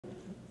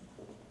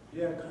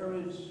Yeah,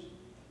 courage,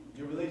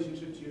 your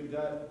relationship to your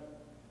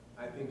gut,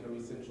 I think are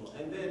essential.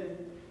 And then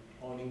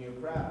honing your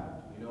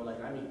craft. You know,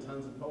 like I meet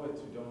tons of poets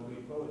who don't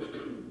read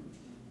poetry.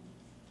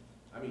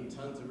 I meet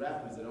tons of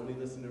rappers that only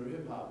listen to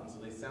hip hop, and so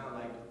they sound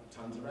like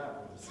tons of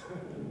rappers.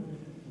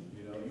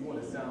 You know, you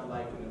want to sound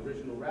like an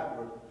original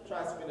rapper,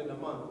 try spending a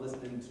month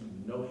listening to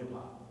no hip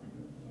hop.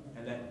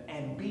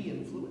 And be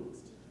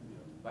influenced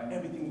by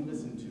everything you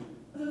listen to.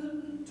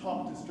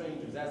 Talk to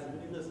strangers, ask them,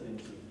 what are you listening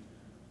to?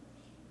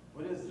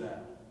 What is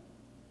that?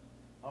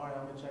 All right,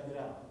 I'm gonna check it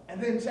out. And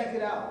then check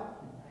it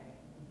out.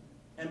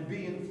 And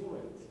be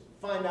influenced.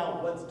 Find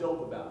out what's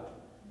dope about it.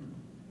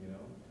 You know?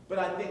 But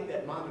I think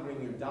that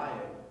monitoring your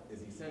diet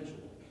is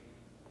essential.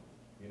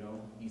 You know?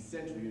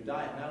 Essential. Your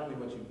diet, not only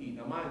what you eat.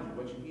 Now mind you,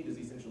 what you eat is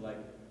essential, like,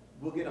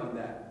 we'll get on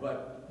that.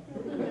 But,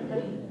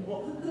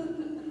 well,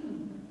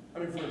 I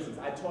mean, for instance,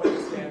 I taught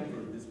at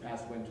Stanford this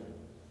past winter.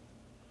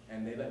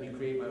 And they let me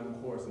create my own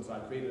course, and so I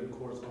created a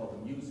course called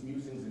the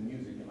Musings in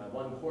Music, and my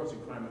one course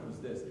requirement was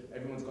this: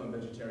 everyone's going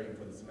vegetarian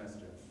for the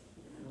semester.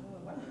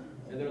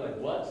 And they're like,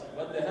 what?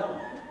 What the hell?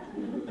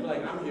 They're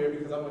like, I'm here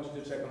because I want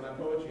you to check on my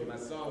poetry and my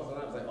songs,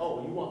 and I was like,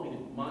 oh, you want me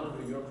to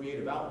monitor your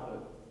creative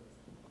output?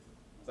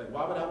 It's like,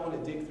 why would I want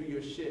to dig through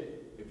your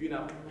shit if you're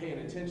not paying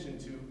attention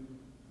to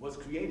what's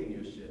creating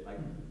your shit? Like,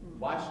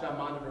 why should I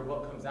monitor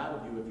what comes out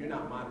of you if you're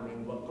not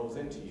monitoring what goes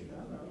into you?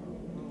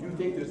 You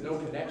think there's no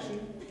connection?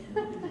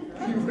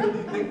 You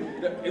really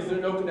think that, is there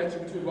no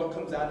connection between what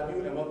comes out of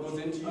you and what goes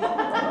into you?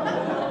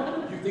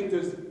 You think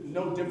there's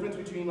no difference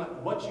between,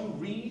 like, what you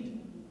read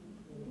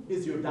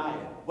is your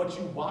diet, what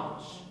you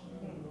watch,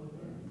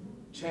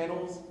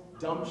 channels,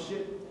 dumb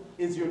shit,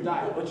 is your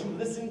diet. What you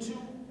listen to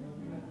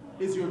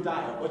is your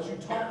diet. What you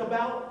talk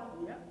about,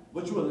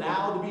 what you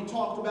allow to be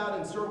talked about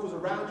in circles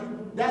around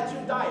you, that's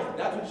your diet.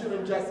 That's what you're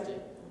ingesting.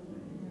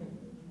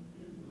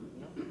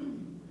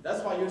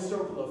 That's why your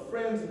circle of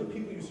friends and the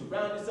people you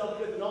surround yourself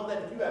with and all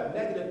that, if you have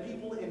negative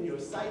people in your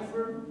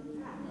cipher,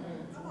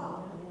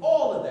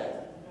 all of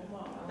that,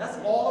 that's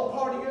all a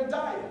part of your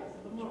diet.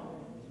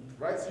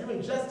 Right? So you're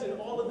ingesting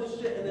all of this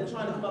shit and then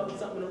trying to come up with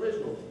something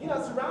original. You're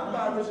not surrounded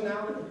by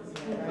originality.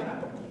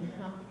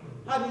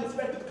 How do you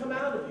expect it to come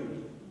out of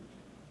you?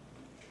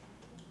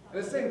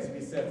 And the same to be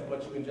said for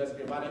what you ingest in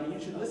your body. I mean, you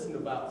should listen to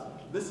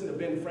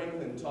Ben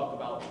Franklin talk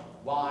about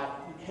why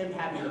him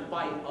having to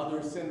fight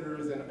other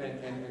senators and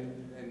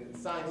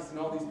scientists and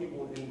all these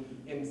people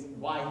and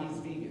why he's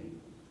vegan.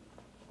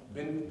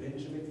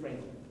 Benjamin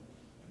Franklin.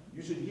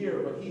 You should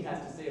hear what he has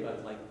to say about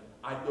it. Like,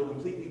 I feel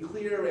completely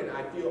clear, and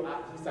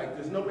he's like,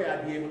 there's no way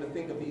I'd be able to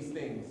think of these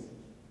things.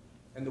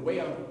 And the way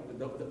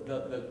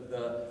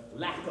the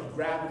lack of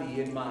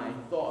gravity in my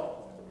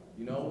thought,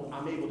 you know,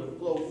 I'm able to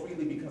flow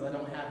freely because I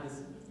don't have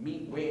this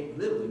meat weighing,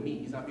 literally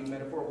meat, he's not being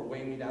metaphorical,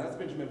 weighing me down. That's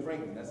Benjamin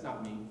Franklin, that's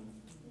not me.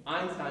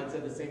 Einstein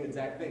said the same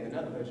exact thing,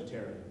 another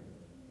vegetarian.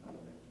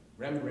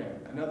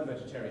 Rembrandt, another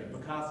vegetarian.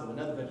 Picasso,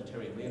 another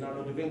vegetarian.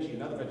 Leonardo da Vinci,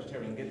 another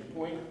vegetarian. Get the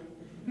point?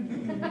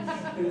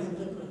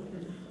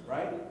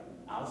 Right?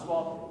 Alice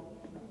Walker.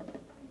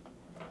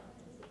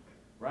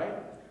 Right?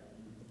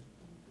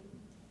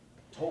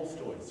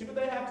 Tolstoy. See what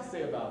they have to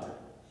say about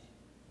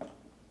it.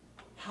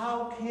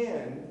 How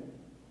can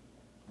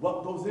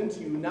what goes into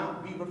you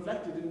not be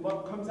reflected in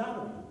what comes out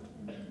of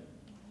you?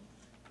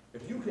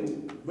 If you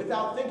can,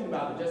 without thinking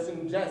about it, just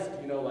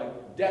ingest, you know,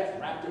 like death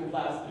wrapped in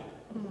plastic.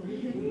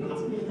 You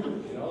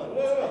know, like,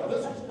 well,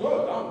 this is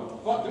good.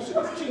 Fuck, this shit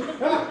is cheap.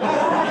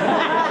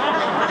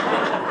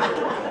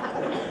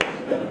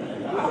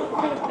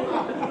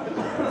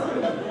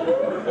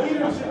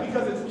 Eating shit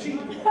because it's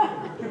cheap.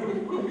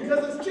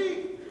 Because it's cheap.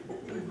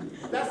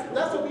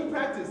 That's what we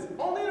practice.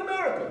 Only in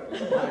America.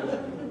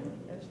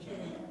 That's true.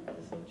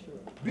 That's so true.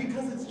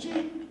 Because it's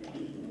cheap.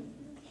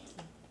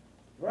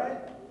 Right?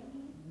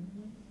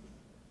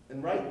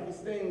 And write these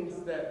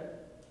things that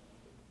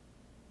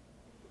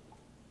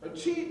are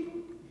cheap.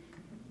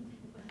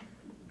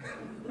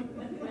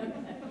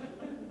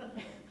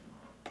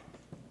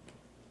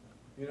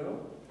 You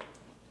know?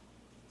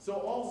 So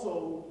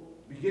also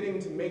beginning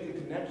to make a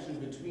connection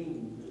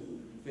between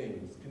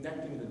things,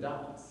 connecting the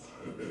dots.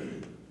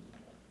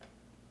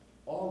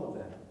 All of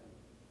that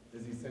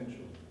is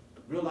essential.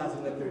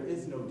 Realizing that there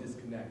is no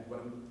disconnect.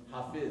 When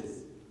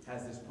Hafiz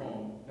has this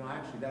poem, no,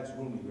 actually that's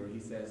Rumi, where he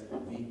says,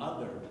 the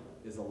other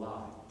is a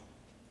lie.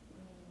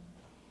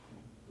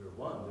 We're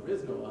one, there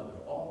is no other.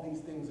 All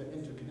these things are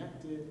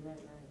interconnected.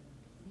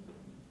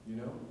 You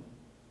know?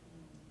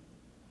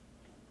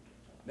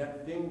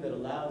 That thing that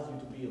allows you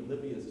to be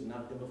oblivious, to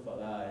not give a fuck,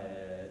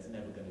 it's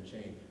never going to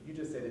change. You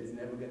just said it's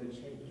never going to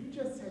change. You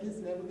just said it's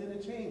never going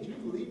to change. You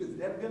believe it's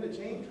never going to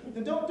change.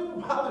 Then don't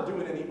bother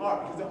doing any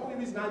art, because the only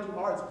reason I do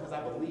art is because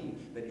I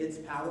believe that its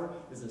power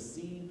is a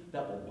seed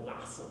that will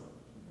blossom.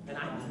 And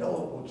I know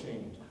it will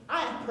change.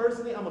 I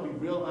personally, I'm going to be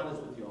real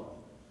honest with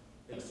y'all.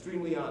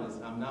 Extremely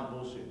honest. I'm not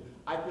bullshit.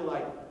 I feel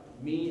like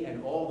me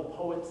and all the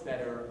poets that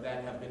have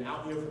been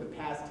out here for the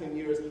past 10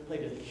 years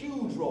played a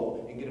huge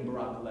role in getting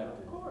Barack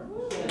elected. Of course.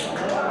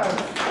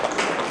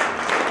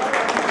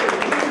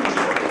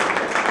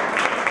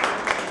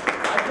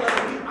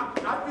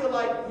 I feel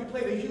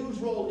played a huge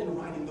role in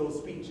writing those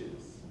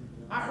speeches.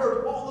 I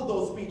heard all of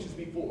those speeches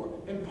before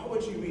in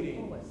poetry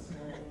readings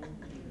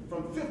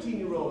from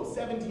 15-year-olds,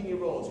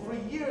 17-year-olds. For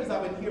years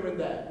I've been hearing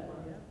that.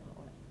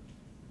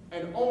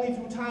 And only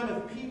through time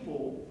have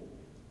people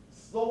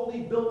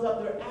slowly built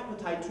up their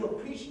appetite to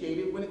appreciate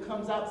it when it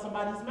comes out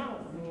somebody's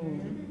mouth.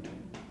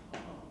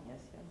 Yes,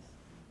 yes.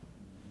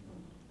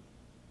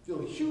 Feel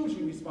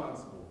hugely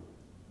responsible.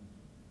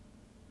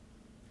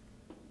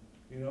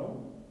 You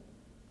know?